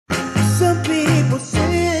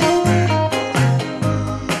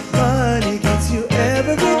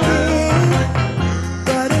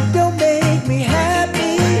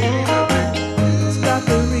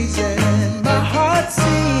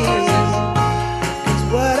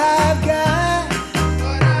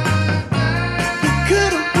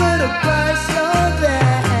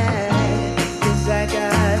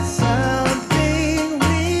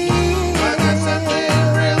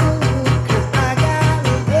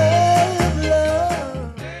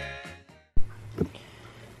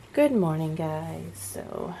Good morning, guys.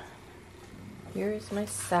 So here's my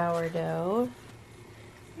sourdough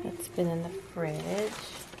that's been in the fridge.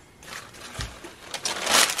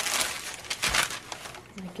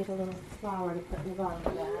 I'm gonna get a little flour to put in the bottom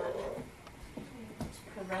of that to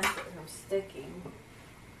prevent it from sticking.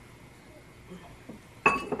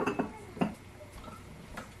 So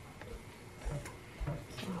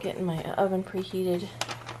I'm getting my oven preheated.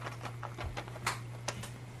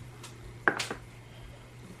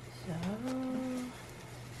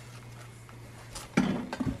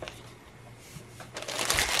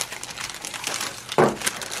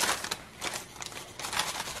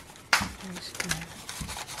 I'm just gonna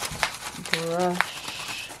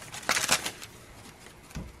brush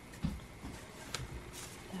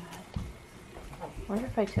that. I wonder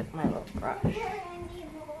if I took my little brush.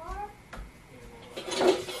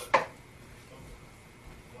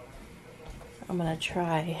 I'm gonna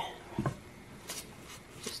try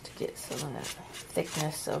just to get some of that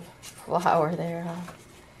thickness of flour there.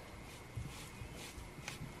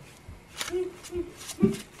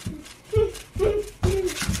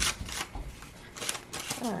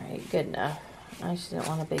 Alright, good enough. I just didn't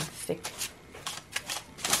want a big thick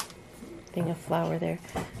thing of flour there.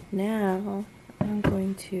 Now I'm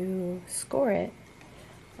going to score it.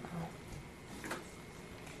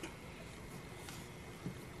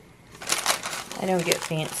 I don't get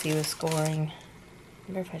fancy with scoring. I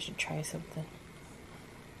wonder if I should try something.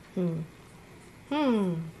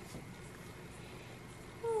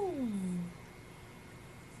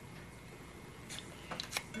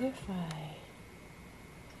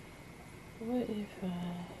 What if I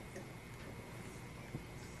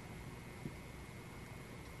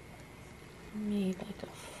made like a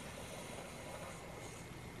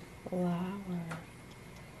flower?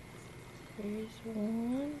 Here's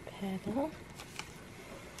one petal.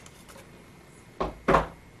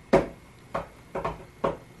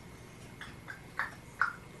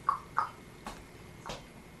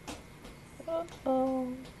 Uh-oh.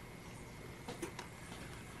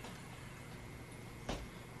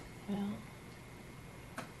 Well,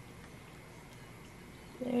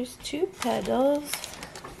 there's two petals.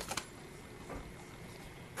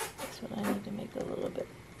 This one I need to make a little bit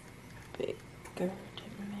bigger to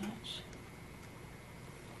match.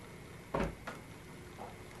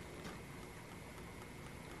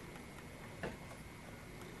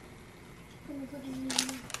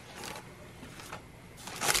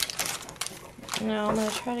 No, I'm going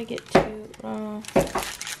to try to get to,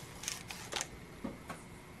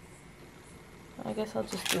 I guess I'll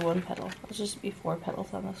just do one petal. It'll just be 4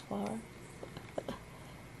 petals on this flower.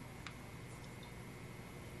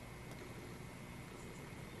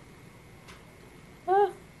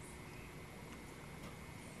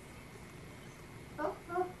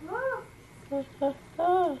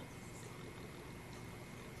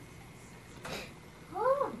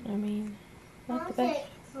 I mean, not the best.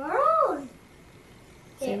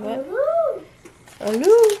 Say what?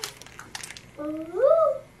 Hello. I'm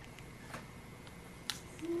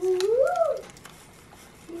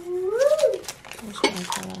just going to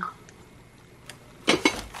kind of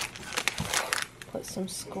put some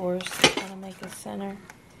scores to kind of make a center.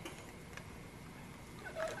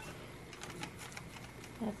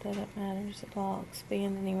 Not that it matters, it'll all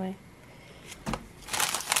expand anyway.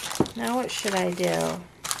 Now what should I do?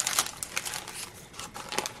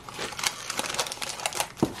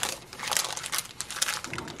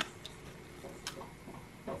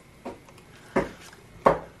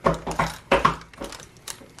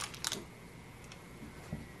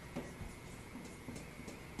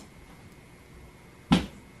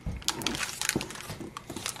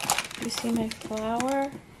 You see my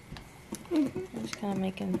flower? I'm just kind of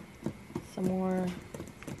making some more,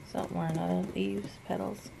 something or another, leaves,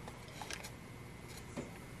 petals.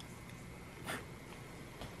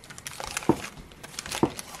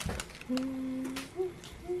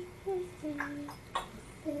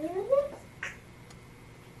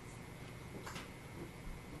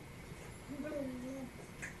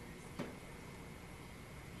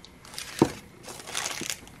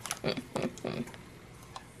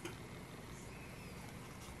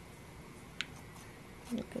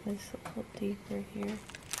 Look at this a little deeper here.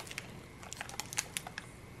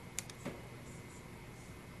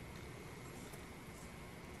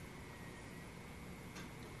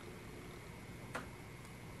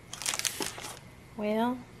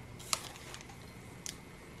 Well,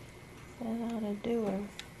 that ought to do her.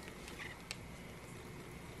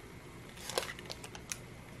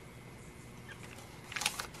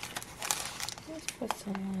 Let's put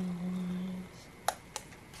some little lines.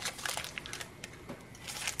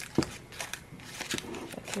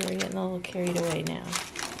 Okay, we're getting a little carried away now.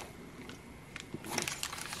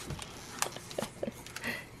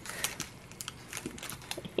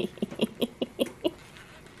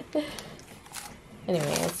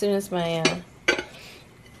 Anyway, as soon as my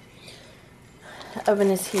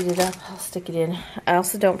oven is heated up, I'll stick it in. I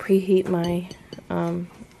also don't preheat my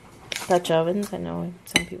Dutch ovens. I know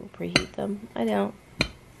some people preheat them. I don't.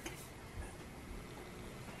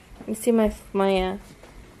 You see my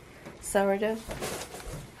sourdough?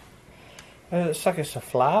 It's like it's a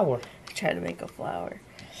flour. I tried to make a flour.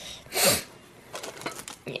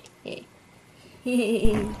 I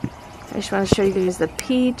just want to show you guys the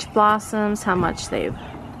peach blossoms, how much they've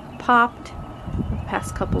popped the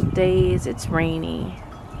past couple days. It's rainy.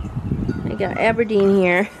 I got Aberdeen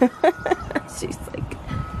here. She's like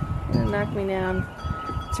gonna knock me down.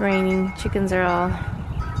 It's raining. Chickens are all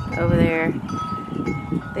over there.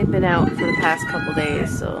 They've been out for the past couple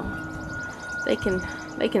days, so they can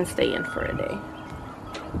stay in for a day.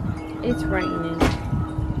 It's raining.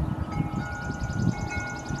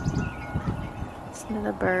 Listen to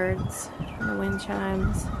the birds and the wind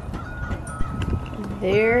chimes.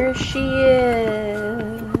 There she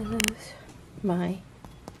is. My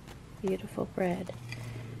beautiful bread.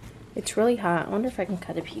 It's really hot. I wonder if I can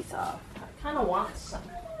cut a piece off. I kind of want some.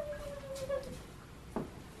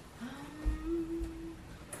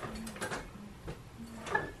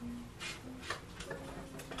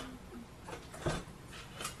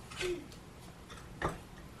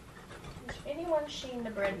 Anyone sheen the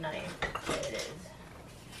bread knife? There it is.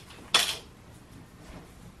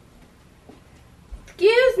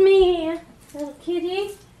 Excuse me, little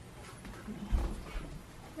kitty.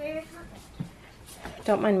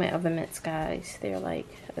 Don't mind my oven mitts, guys. They're like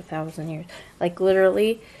 1,000 years. Like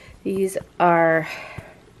literally, these are.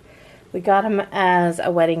 We got them as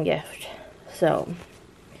a wedding gift, so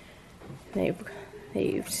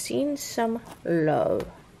they've seen some love.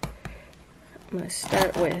 I'm gonna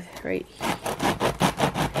start with right here.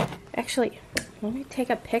 Actually, let me take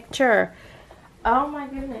a picture. Oh my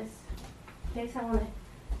goodness. In case I want to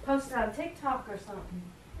post it on TikTok or something.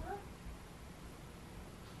 I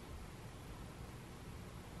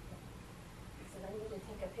said I need to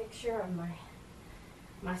take a picture of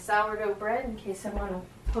my sourdough bread in case I want to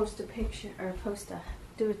post a picture or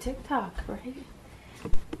do a TikTok, right?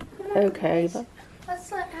 Okay.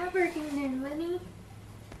 Let's let Aberdeen in, Lenny.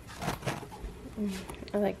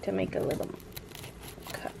 I like to make a little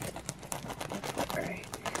cut. Right.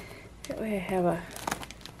 That way I have a.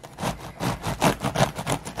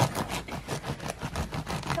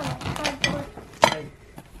 Hey,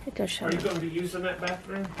 It does show. are you going to be using that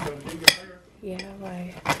bathroom? Going to do your hair? Yeah,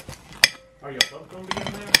 why? Are you both going to be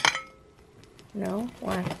in there? No?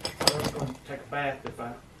 Why? I'm going to take a bath if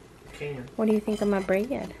I can. What do you think of my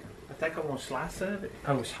bread? I think I want a slice of it.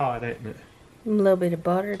 Oh, it's hot, isn't it? A little bit of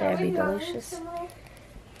butter, that'd be delicious.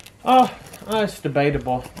 Oh, it's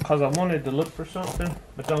debatable because I wanted to look for something,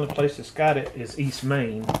 but the only place that's got it is East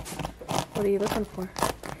Main. What are you looking for?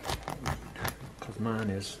 Because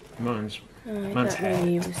mine's thought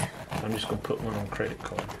maybe I'm just gonna put one on credit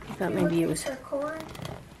card. I thought maybe he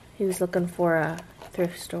was looking for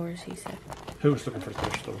thrift stores. He said. Who was looking for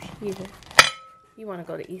thrift stores? You did. You want to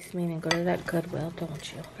go to East Main and go to that Goodwill,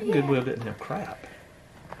 don't you? That Goodwill didn't have crap.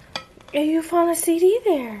 Yeah, you found a CD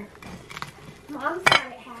there. Mom thought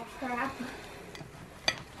it had crap.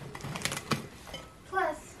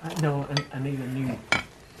 Plus. I need a new.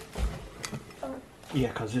 Oh. Yeah,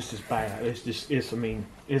 because this is bad. It's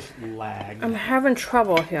lagged. I'm having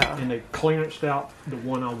trouble here. And they clearanced out the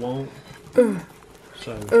one I want.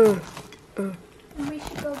 So. We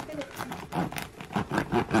should go get it.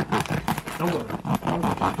 I'm gonna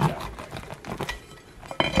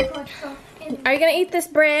Are you gonna eat this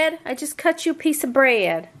bread? I just cut you a piece of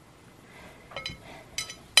bread.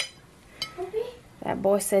 That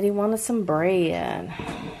boy said he wanted some bread.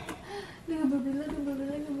 Look at Booby, look at Booby,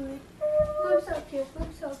 look at Booby. Boob's so cute,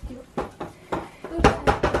 Boob's so cute.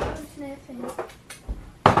 Boob's sniffing.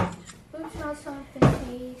 Boob smells something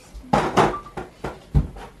tasty.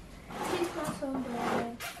 She smells some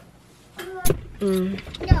bread.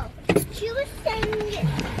 No, she was saying it.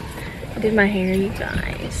 I did my hair, you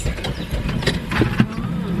guys.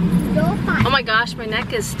 Oh my gosh, my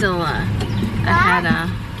neck is still, I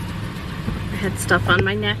had stuff on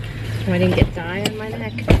my neck. I didn't get dye on my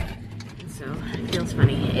neck. So it feels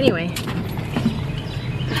funny. Anyway,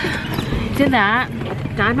 did that,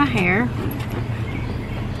 dyed my hair.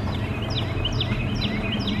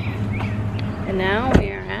 And now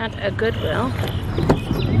we are at a Goodwill.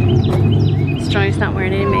 Strong's not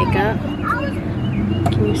wearing any makeup.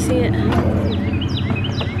 Can you see it?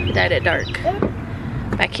 I dyed it dark.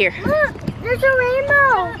 Back here. Look, there's a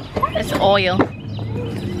rainbow. It's oil.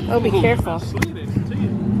 Oh, be careful.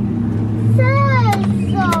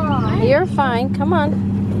 You're fine. Come on.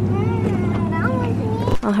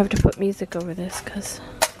 I'll have to put music over this because.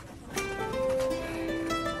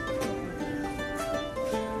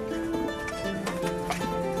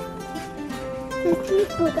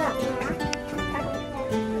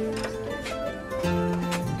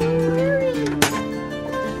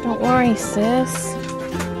 Don't worry, sis.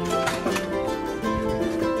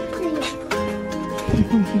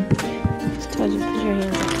 Just told you to put your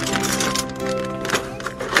hands up.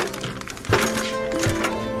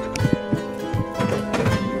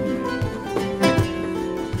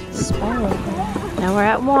 Now we're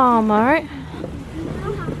at Walmart.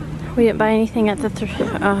 We didn't buy anything at the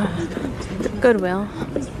Goodwill.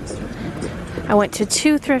 I went to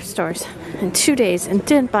 2 thrift stores in 2 days and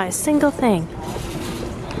didn't buy a single thing.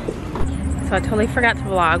 So I totally forgot to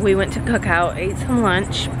vlog. We went to Cookout, ate some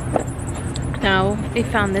lunch. Now we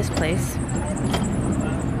found this place.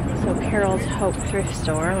 So Carol's Hope thrift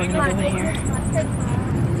store. We're gonna go in here.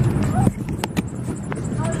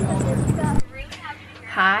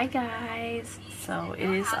 Hi guys. So it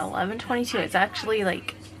is 11:22. It's actually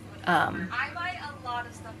like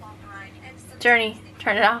Journey,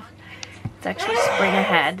 turn it off. It's actually spring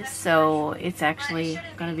ahead, so it's actually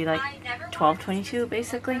gonna be like 12:22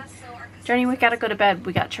 basically. Journey, we gotta go to bed.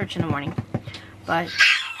 We got church in the morning. But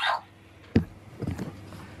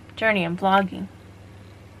Journey, I'm vlogging.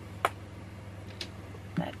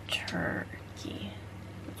 That turkey.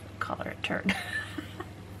 Call her a turd.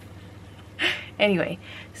 Anyway,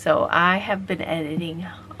 so I have been editing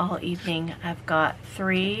all evening. I've got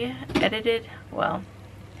 3 edited. Well,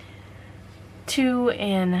 2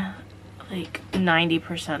 and like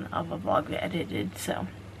 90% of a vlog edited. So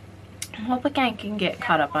I hope I can get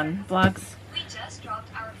caught up on vlogs.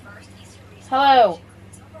 Hello.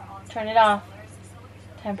 Turn it off.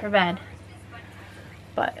 Time for bed.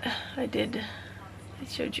 But I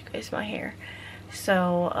showed you guys my hair.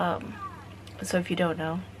 So so if you don't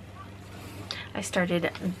know, I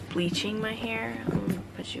started bleaching my hair. I'm gonna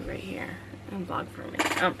put you right here and vlog for a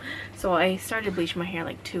minute. So I started bleaching my hair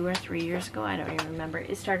like 2 or 3 years ago. I don't even remember.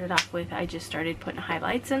 It started off with I just started putting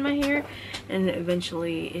highlights in my hair, and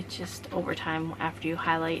eventually it just over time after you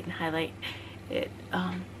highlight and highlight it,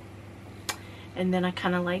 and then I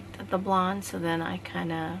kind of liked the blonde, so then I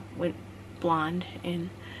kind of went blonde, and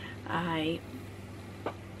I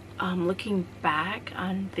looking back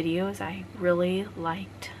on videos, I really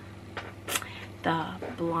liked the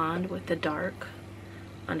blonde with the dark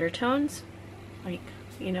undertones, like,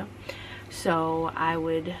 you know, so I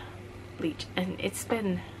would bleach. And it's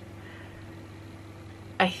been,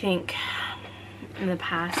 I think in the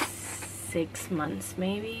past 6 months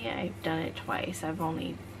maybe, I've done it twice. I've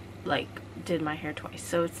only like did my hair twice,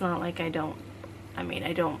 so it's not like I don't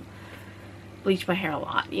bleach my hair a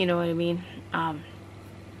lot, you know what I mean.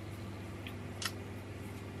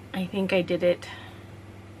 I think I did it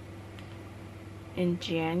in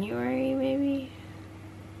January maybe,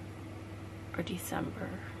 or December,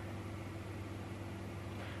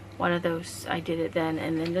 one of those. I did it then,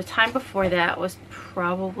 and then the time before that was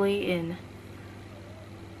probably in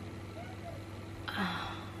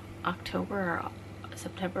October or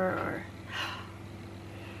September, or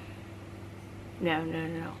no,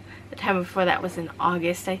 the time before that was in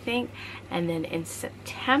August, I think. And then in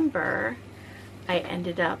September I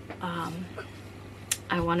ended up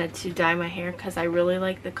I wanted to dye my hair because I really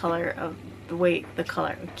like the color of the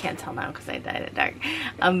color, can't tell now because I dyed it dark.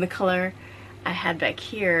 The color I had back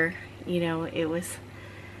here, you know, it was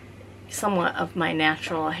somewhat of my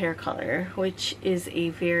natural hair color, which is a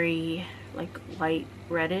very like light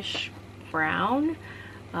reddish brown.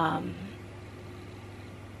 I'm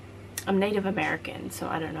Native American, so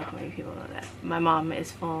I don't know how many people know that. My mom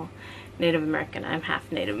is full Native American. I'm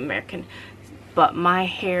half Native American. But my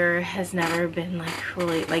hair has never been like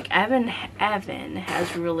really, like Evan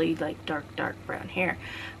has really like dark brown hair.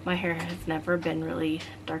 My hair has never been really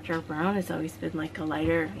dark brown. It's always been like a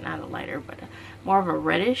lighter, not a lighter, but more of a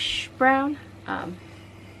reddish brown. Come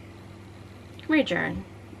here, Jern.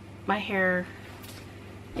 My hair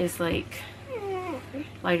is like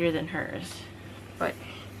lighter than hers, but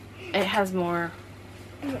it has more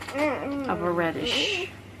of a reddish,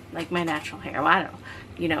 like my natural hair. Well, I don't know.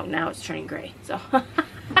 You know, now it's turning gray. So,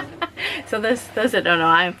 so those that don't know,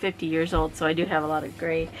 I am 50 years old, so I do have a lot of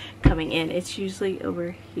gray coming in. It's usually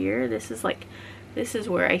over here. This is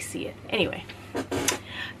where I see it. Anyway,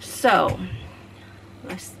 so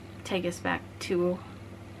let's take us back to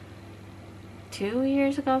 2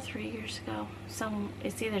 years ago, 3 years ago.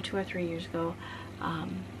 It's either 2 or 3 years ago.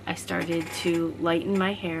 I started to lighten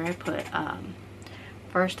my hair. I put,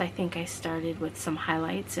 first I think I started with some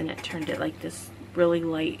highlights, and it turned it like this really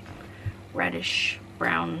light reddish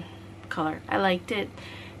brown color. I liked it.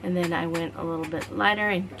 And then I went a little bit lighter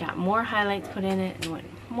and got more highlights put in it, and went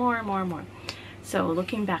more and more and more. So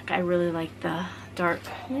looking back, I really like the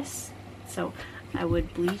darkness. So I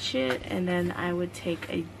would bleach it, and then I would take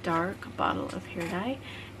a dark bottle of hair dye,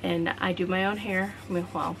 and I do my own hair.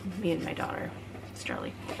 Well, me and my daughter,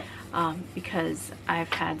 Sterling, because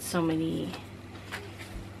I've had so many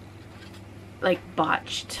like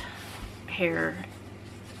botched hair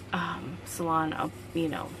salon of, you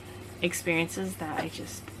know, experiences that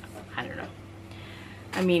I don't know.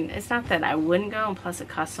 I mean, it's not that I wouldn't go, and plus it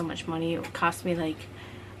costs so much money. It would cost me like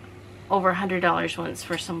over $100 once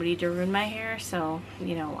for somebody to ruin my hair, so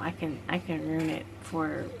you know, I can ruin it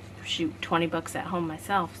for, shoot, 20 bucks at home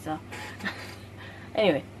myself. So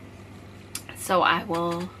anyway, so I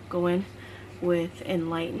will go in with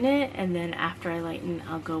enlighten it, and then after I lighten,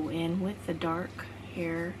 I'll go in with the dark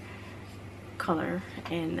hair color,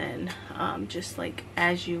 and then just like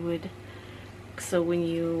as you would. So when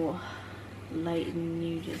you lighten,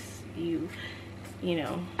 you just you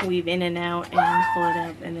know, weave in and out and pull it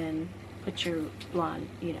up, and then put your blonde,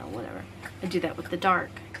 you know, whatever. I do that with the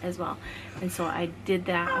dark as well, and so I did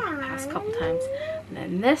that the past couple times, and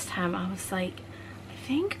then this time I was like, I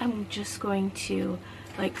think I'm just going to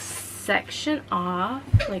like section off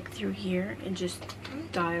like through here and just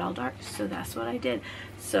dye it all dark. So that's what I did.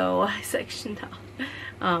 So I sectioned off.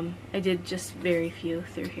 I did just very few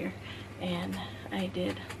through here, and I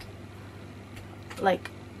did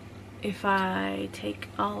like, if I take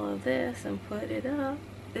all of this and put it up,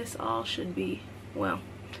 this all should be, well,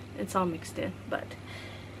 it's all mixed in, but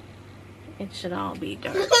it should all be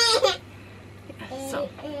dark. Yeah, so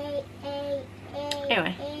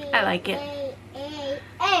anyway, I like it.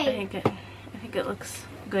 I think it looks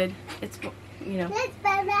good. It's, you know,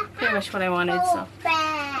 pretty much what I wanted. So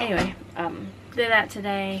anyway, did that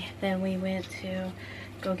today. Then we went to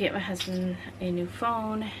go get my husband a new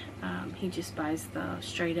phone. He just buys the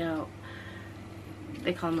straight out,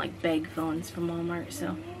 they call them like bag phones from Walmart,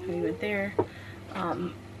 so we went there.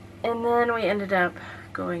 And then we ended up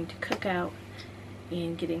going to Cookout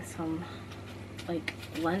and getting some like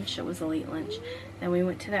lunch. It was a late lunch. Then we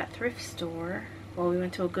went to that thrift store. Well, we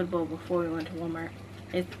went to a Goodwill before we went to Walmart.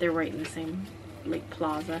 They're right in the same like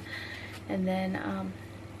plaza. And then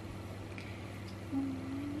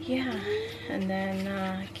yeah, and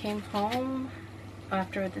then came home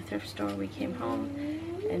after the thrift store. We came home,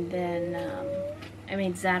 and then I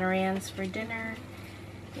made Zatarans for dinner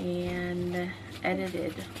and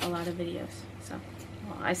edited a lot of videos. So,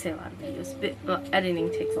 well, I say a lot of videos, but well, editing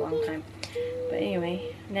takes a long time. But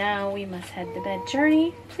anyway, now we must head to bed.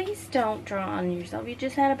 Journey, please don't draw on yourself. You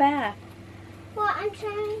just had a bath. Well, I'm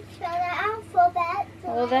trying to spell the alphabet.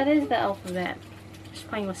 Well, that is the alphabet. Just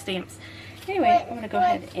playing with stamps. Anyway, I'm going to go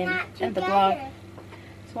ahead and end the vlog.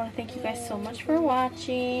 Just want to thank you guys so much for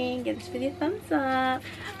watching. Give this video a thumbs up.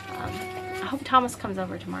 I hope Thomas comes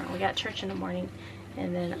over tomorrow. We got church in the morning.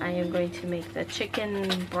 And then I am going to make the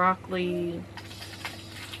chicken broccoli.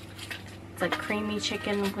 It's like creamy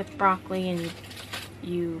chicken with broccoli, and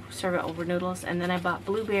you serve it over noodles. And then I bought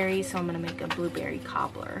blueberries, so I'm going to make a blueberry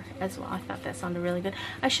cobbler as well. I thought that sounded really good.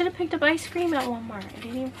 I should have picked up ice cream at Walmart. I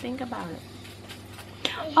didn't even think about it.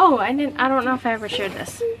 Oh, I don't know if I ever shared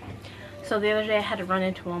this. So the other day I had to run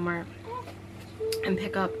into Walmart and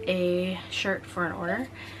pick up a shirt for an order.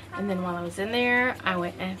 And then while I was in there, I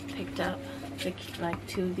went and picked up like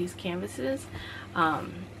 2 of these canvases.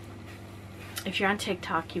 If you're on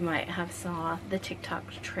TikTok, you might have saw the TikTok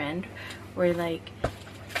trend where like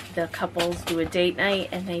the couples do a date night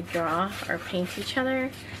and they draw or paint each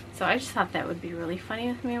other. So I just thought that would be really funny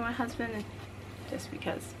with me and my husband, just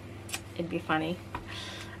because it'd be funny.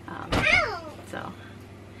 So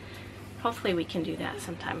hopefully we can do that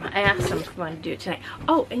sometime. I asked him if we want to do it tonight.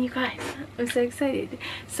 Oh, and you guys, I'm so excited.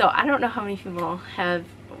 So I don't know how many people have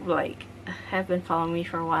been following me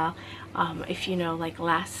for a while. If you know, like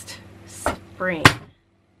last spring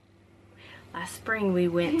we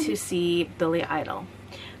went to see Billy Idol.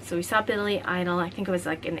 So we saw Billy Idol, I think it was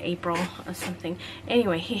like in April or something.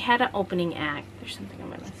 Anyway, he had an opening act. There's something on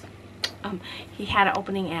my list. He had an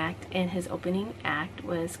opening act, and his opening act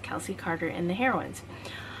was Kelsey Carter and the Heroines.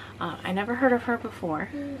 I never heard of her before,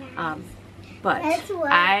 but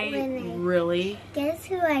I really... Guess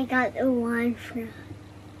who I got the wand from?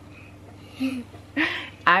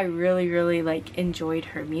 I really like enjoyed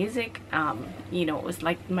her music. You know, it was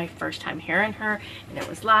like my first time hearing her, and it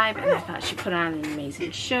was live, and I thought she put on an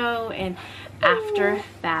amazing show. And after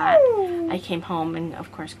that, I came home and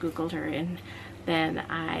of course Googled her, and then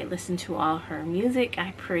I listened to all her music.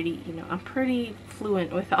 I'm pretty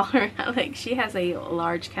fluent with all her, like she has a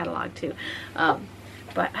large catalog too.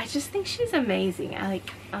 But I just think she's amazing. I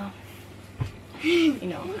like, you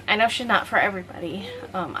know, I know she's not for everybody.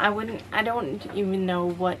 I don't even know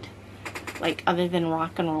what, like, other than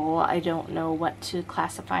rock and roll, I don't know what to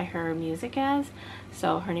classify her music as.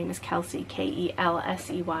 So her name is Kelsey,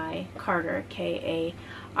 K-E-L-S-E-Y, Carter,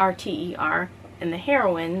 K-A-R-T-E-R, and the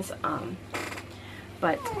Heroines,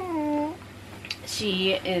 but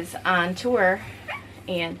she is on tour,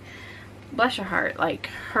 and bless her heart, like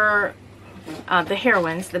her, the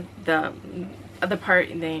Heroines, the other part,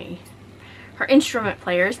 her instrument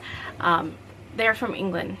players, they're from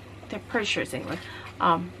England. They're pretty sure it's England,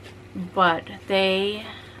 but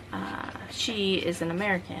she is an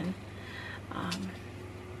American,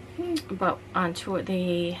 but on tour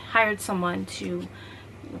they hired someone to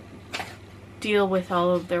deal with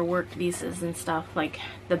all of their work visas and stuff. Like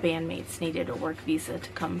the bandmates needed a work visa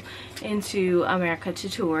to come into America to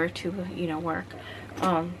tour, to, you know, work,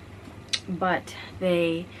 but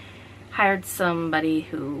they hired somebody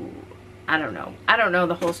who, I don't know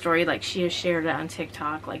the whole story. Like, she has shared it on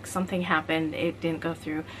TikTok, like something happened, it didn't go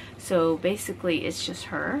through. So basically it's just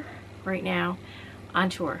her right now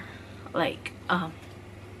on tour. Like, the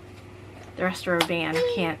rest of her band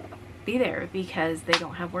can't be there because they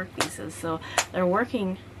don't have work visas. So they're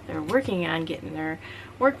working on getting their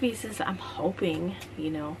work visas. I'm hoping, you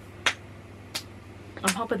know,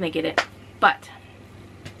 I'm hoping they get it. But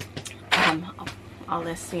all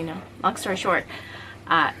this, you know, long story short,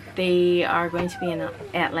 they are going to be in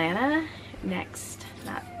Atlanta next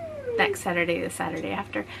Saturday, the Saturday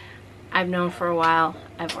after. I've known for a while.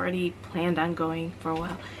 I've already planned on going for a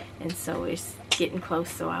while, and so it's getting close.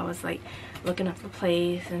 So I was like looking up the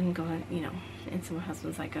place and going, you know, and so my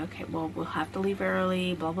husband's like, okay, well, we'll have to leave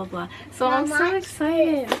early, blah blah blah. So I'm so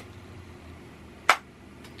excited.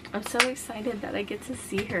 I'm so excited that I get to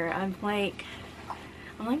see her. I'm like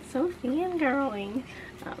so fangirling.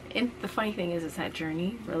 And the funny thing is that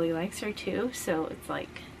Journey really likes her too, so it's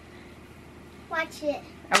like, Watch it.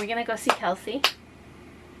 are we gonna go see Kelsey?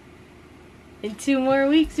 In 2 more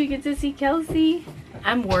weeks we get to see Kelsey.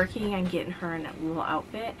 I'm working on getting her in a little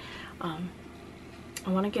outfit. I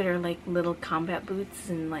want to get her like little combat boots,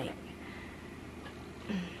 and like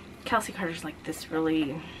Kelsey Carter's like this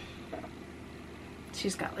really,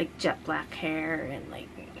 she's got like jet black hair and like,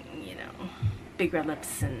 you know, big red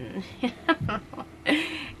lips and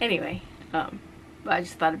anyway, but I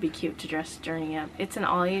just thought it'd be cute to dress Journey up. It's an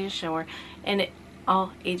all ages show, and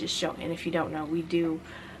all ages show, and if you don't know, we do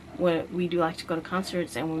like to go to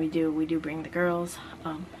concerts, and when we do bring the girls.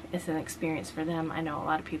 It's an experience for them. I know a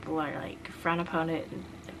lot of people are like frown upon it and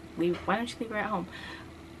leave, why don't you leave her at home?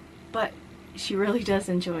 But she really does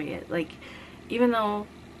enjoy it. Like, even though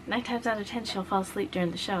 9 times out of 10 she'll fall asleep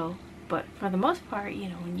during the show, but for the most part, you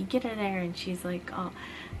know, when you get her there and she's like, oh,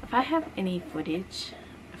 if I have any footage,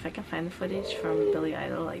 if I can find the footage from Billy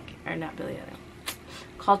Idol, like, or not Billy Idol,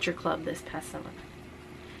 Culture Club this past summer,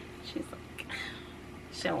 she's like,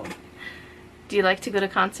 show them. Do you like to go to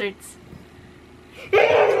concerts?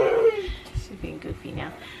 She's being goofy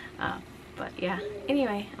now. But yeah,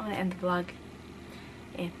 anyway, I'm gonna end the vlog,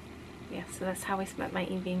 and yeah, so that's how I spent my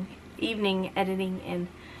evening editing and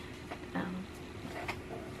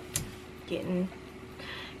getting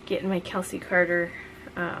my Kelsey Carter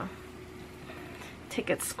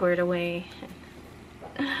tickets squared away.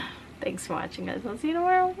 Thanks for watching, guys. I'll see you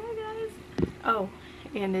tomorrow. Bye, guys. Oh,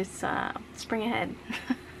 and it's spring ahead.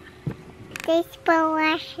 Thanks for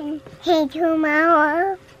watching. See you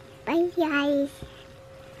tomorrow. Bye, guys.